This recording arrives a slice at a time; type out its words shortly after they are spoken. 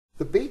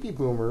the baby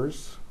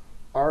boomers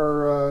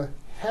are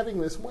heading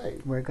this way.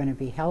 We're going to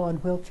be hell on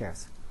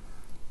wheelchairs.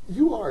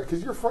 You are,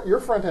 because you're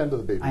front end of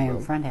the baby boom. I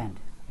am front end.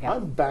 Yep.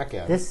 I'm back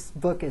end. This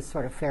book is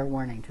sort of fair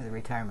warning to the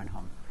retirement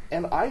home.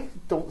 And I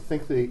don't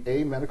think the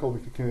A, medical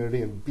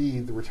community, and B,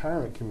 the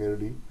retirement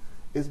community,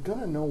 is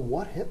going to know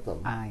what hit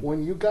them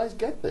when you guys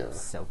get there.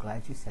 So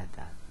glad you said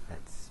that.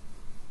 That's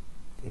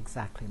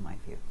exactly my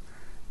view.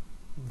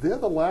 They're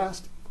the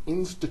last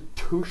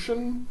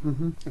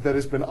institution that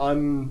has been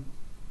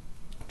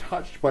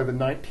untouched by the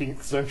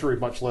 19th century,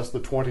 much less the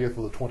 20th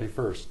or the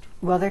 21st.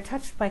 Well, they're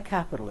touched by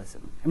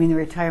capitalism. I mean, the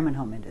retirement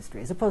home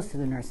industry, as opposed to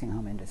the nursing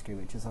home industry,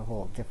 which is a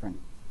whole different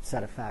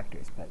set of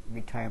factors. But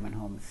retirement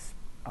homes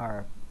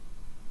are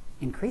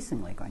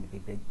increasingly going to be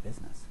big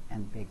business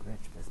and big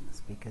rich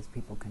business, because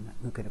people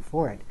who can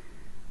afford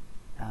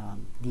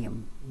the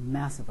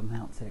massive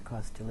amounts that it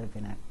costs to live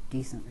in a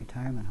decent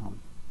retirement home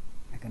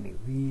are going to be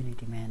really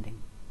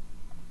demanding.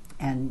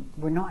 And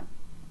we're not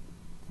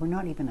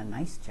even a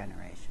nice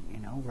generation, you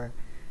know.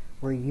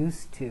 We're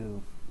used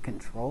to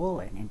control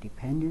and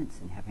independence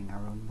and having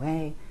our own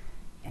way,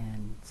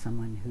 and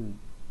someone who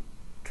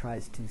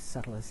tries to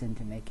settle us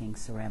into making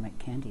ceramic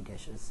candy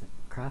dishes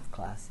at craft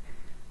class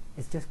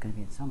is just going to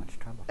be in so much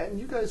trouble. And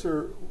you guys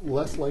are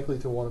less likely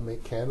to want to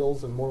make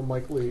candles and more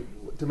likely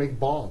to make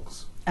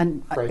bongs.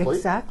 And frankly.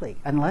 Exactly,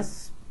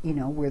 unless, you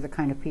know, we're the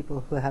kind of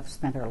people who have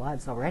spent our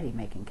lives already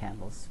making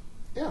candles.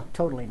 Yeah.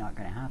 Totally not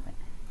going to happen.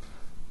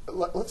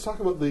 Let's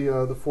talk about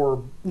the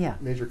four Yeah.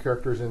 major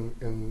characters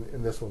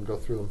in this one. Go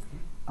through them.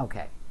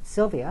 Okay.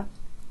 Sylvia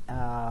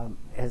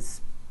has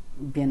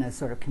been a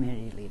sort of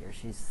community leader.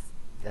 She's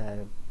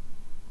the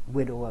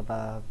widow of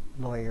a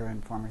lawyer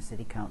and former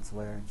city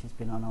councillor, and she's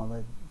been on all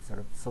the sort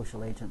of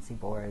social agency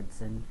boards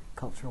and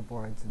cultural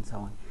boards and so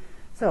on.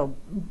 So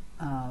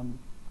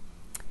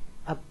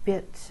a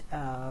bit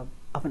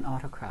of an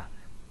autocrat,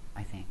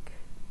 I think,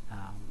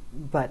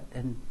 but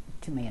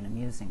to me an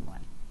amusing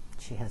one.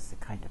 She has the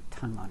kind of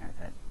tongue on her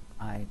that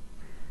I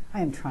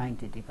am trying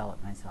to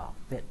develop myself.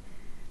 Bit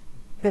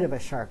of a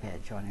sharp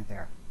edge on her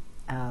there.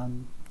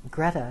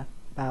 Greta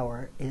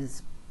Bauer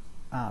is,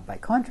 by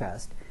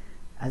contrast,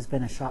 has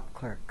been a shop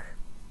clerk,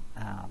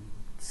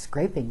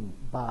 scraping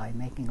by,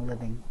 making a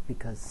living,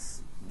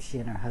 because she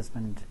and her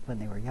husband, when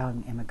they were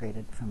young,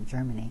 immigrated from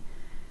Germany,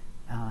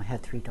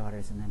 had 3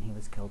 daughters, and then he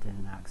was killed in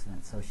an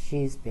accident. So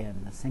she's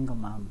been a single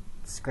mom,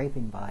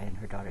 scraping by, and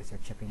her daughters are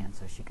chipping in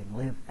so she can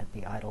live at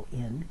the Idle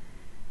Inn,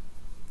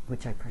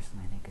 which I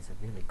personally think is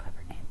a really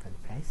clever name for the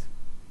place.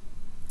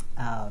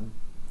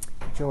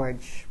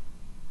 George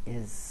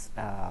is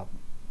a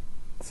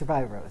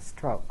survivor of a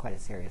stroke, quite a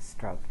serious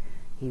stroke.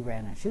 He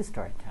ran a shoe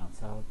store in town,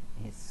 so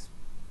he's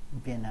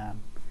been a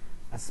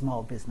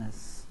small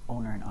business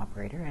owner and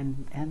operator,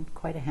 and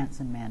quite a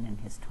handsome man in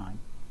his time.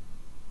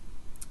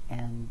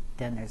 And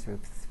then there's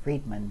Ruth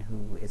Friedman,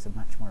 who is a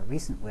much more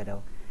recent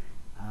widow,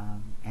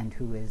 and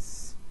who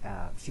is,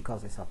 she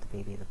calls herself the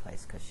baby of the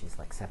place because she's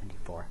like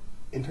 74.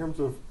 In terms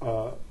of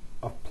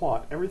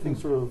plot, everything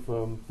sort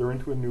of, they're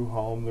into a new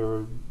home,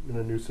 they're in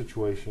a new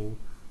situation,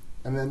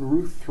 and then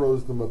Ruth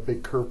throws them a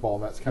big curveball,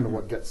 and that's kind of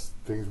what gets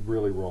things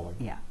really rolling.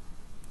 Yeah.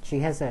 She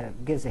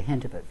gives a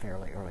hint of it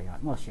fairly early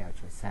on. Well, she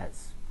actually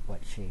says what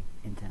she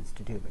intends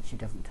to do, but she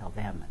doesn't tell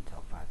them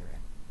until farther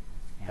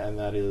in. Yeah. And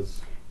that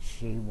is?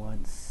 She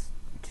wants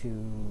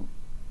to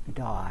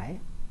die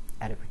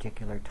at a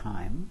particular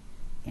time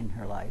in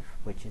her life,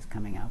 which is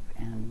coming up,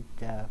 and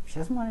she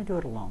doesn't want to do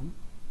it alone,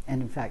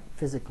 and in fact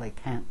physically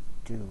can't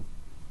do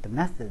the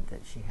method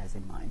that she has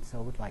in mind,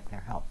 so would like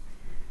their help.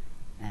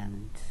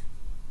 And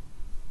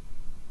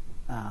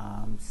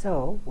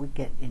so we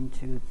get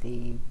into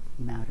the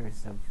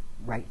matters of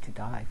right to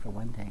die, for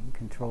one thing,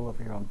 control of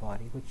your own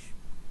body, which,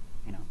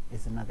 you know,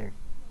 is another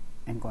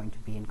and going to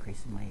be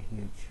increasingly a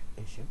huge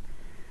issue.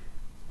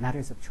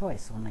 Matters of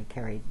choice only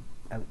carried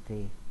out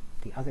the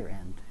other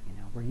end. You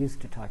know, we're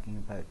used to talking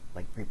about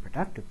like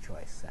reproductive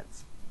choice.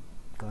 That's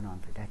gone on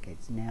for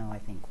decades. Now I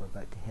think we're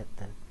about to hit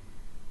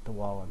the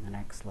wall on the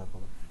next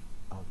level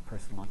of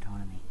personal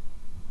autonomy.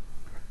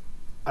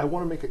 I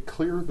want to make it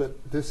clear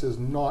that this is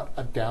not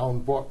a down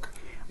book.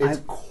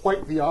 It's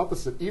quite the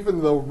opposite.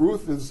 Even though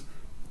Ruth is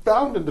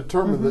bound and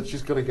determined that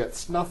she's going to get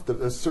snuffed at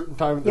a certain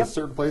time at a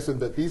certain place, and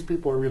that these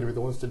people are going to be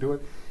the ones to do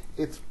it,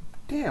 it's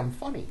damn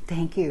funny.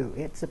 Thank you.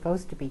 It's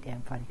supposed to be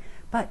damn funny.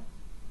 But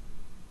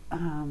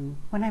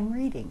when I'm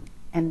reading,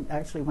 and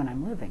actually when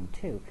I'm living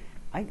too,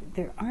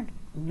 there aren't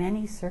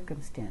many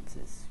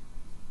circumstances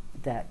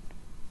that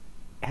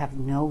have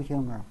no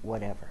humor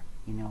whatever,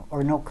 you know,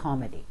 or no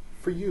comedy.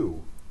 For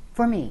you.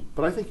 For me.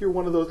 But I think you're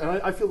one of those, and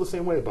I feel the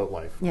same way about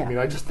life. Yeah. I mean,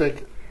 I just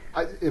think,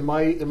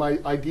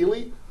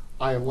 ideally,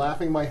 I am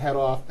laughing my head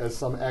off as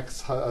some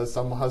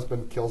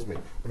husband kills me.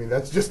 I mean,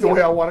 that's just the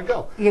way I want to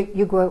go.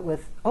 You go out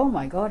with, oh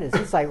my God, is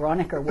this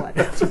ironic or what?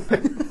 It's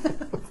like,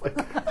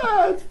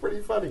 it's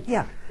pretty funny.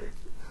 Yeah.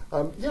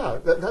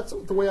 That's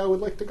the way I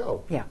would like to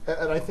go. Yeah.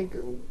 And I think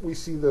we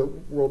see the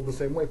world the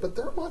same way. But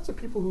there are lots of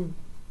people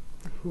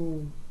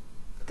who...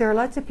 There are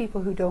lots of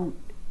people who don't,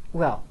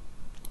 well,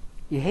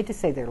 you hate to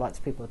say there are lots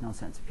of people with no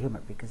sense of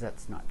humor, because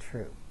that's not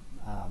true.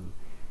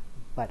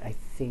 But I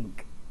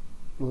think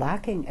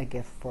lacking a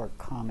gift for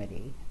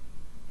comedy,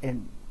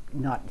 and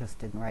not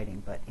just in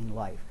writing but in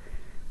life,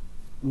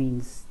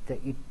 means that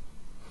you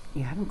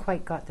haven't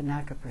quite got the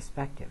knack of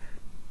perspective,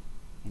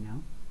 you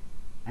know?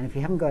 And if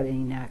you haven't got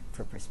any knack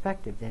for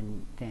perspective,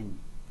 then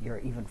you're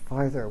even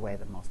farther away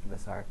than most of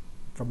us are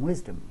from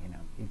wisdom, you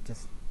know?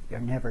 You're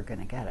never going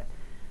to get it.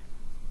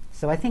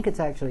 So I think it's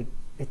in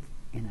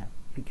a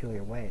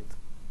peculiar way, it's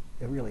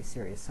a really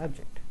serious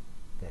subject,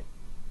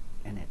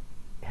 and it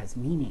has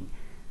meaning.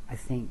 I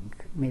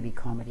think maybe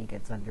comedy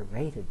gets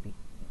underrated,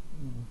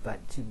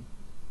 but to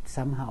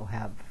somehow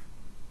have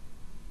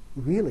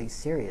really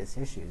serious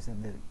issues,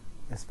 and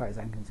as far as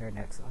I'm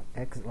concerned,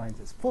 Exit Lines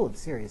is full of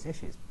serious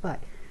issues,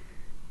 but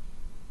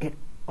it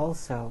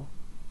also,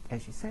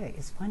 as you say,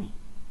 is funny,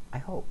 I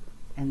hope.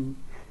 And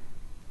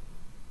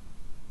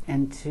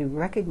to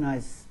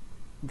recognize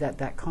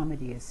that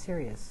comedy is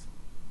serious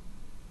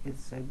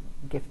is a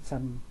gift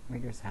some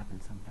readers have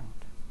and some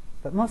don't.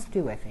 But most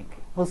do, I think.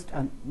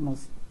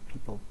 Most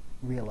people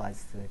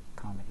realize the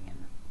comedy in it.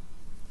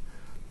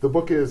 The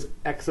book is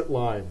Exit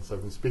Lines.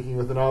 I've been speaking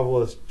with the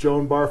novelist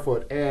Joan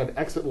Barfoot, and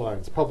Exit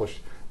Lines,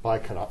 published by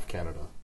Knopf Canada.